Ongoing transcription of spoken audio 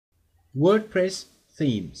WordPress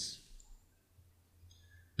Themes.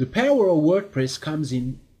 The power of WordPress comes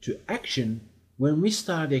into action when we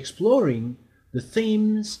start exploring the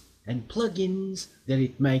themes and plugins that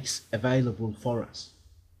it makes available for us.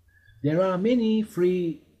 There are many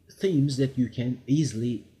free themes that you can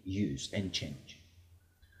easily use and change.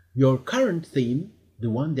 Your current theme, the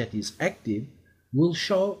one that is active, will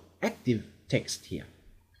show active text here.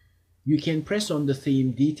 You can press on the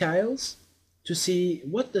theme details to see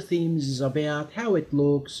what the theme is about, how it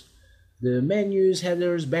looks, the menus,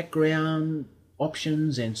 headers, background,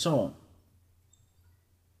 options, and so on.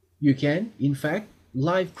 You can, in fact,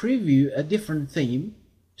 live preview a different theme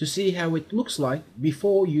to see how it looks like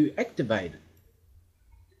before you activate it.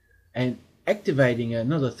 And activating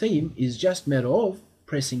another theme is just a matter of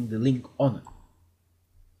pressing the link on it.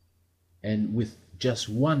 And with just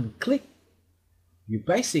one click, you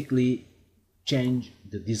basically change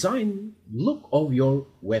the design look of your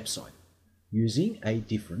website using a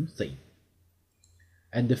different theme.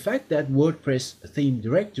 And the fact that WordPress Theme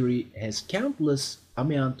Directory has countless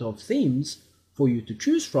amount of themes for you to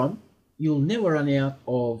choose from, you'll never run out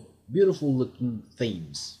of beautiful looking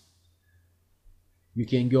themes. You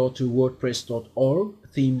can go to wordpress.org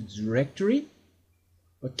Themes Directory,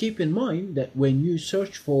 but keep in mind that when you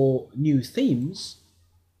search for new themes,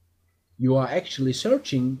 you are actually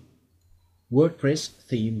searching WordPress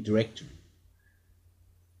Theme Directory.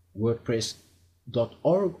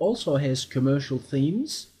 WordPress.org also has commercial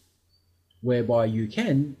themes whereby you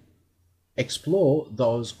can explore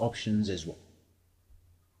those options as well.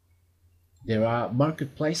 There are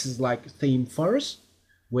marketplaces like Theme Forest,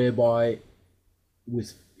 whereby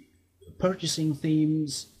with purchasing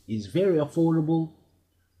themes is very affordable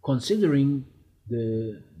considering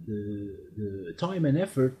the time and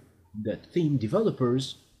effort that theme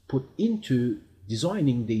developers put into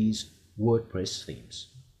designing these WordPress themes.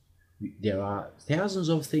 There are thousands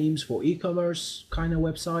of themes for e-commerce kind of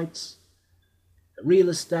websites, real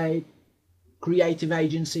estate, creative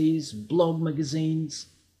agencies, blog magazines.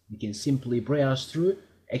 You can simply browse through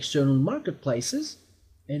external marketplaces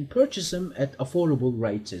and purchase them at affordable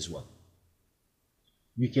rates as well.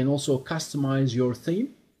 You can also customize your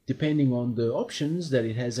theme depending on the options that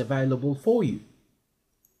it has available for you.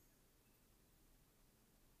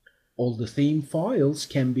 All the theme files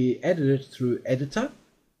can be edited through Editor,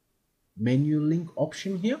 menu link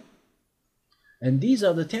option here. And these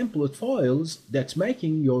are the template files that's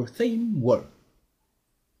making your theme work.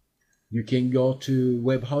 You can go to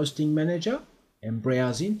Web Hosting Manager and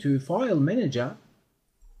browse into File Manager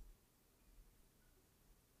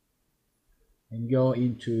and go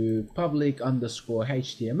into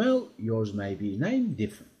public_HTML. Yours may be named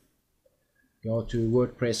different. Go to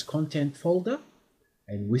WordPress Content folder,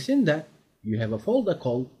 and within that you have a folder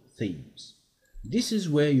called Themes. This is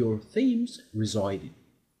where your themes reside in.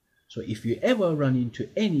 So if you ever run into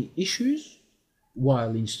any issues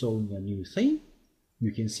while installing a new theme,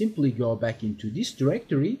 you can simply go back into this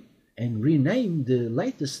directory and rename the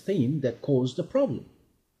latest theme that caused the problem.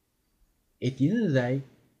 At the end of the day,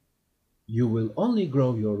 you will only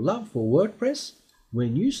grow your love for WordPress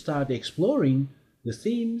when you start exploring the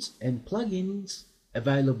themes and plugins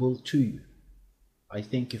available to you. I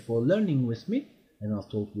thank you for learning with me, and I'll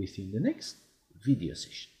talk with you in the next video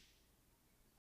session.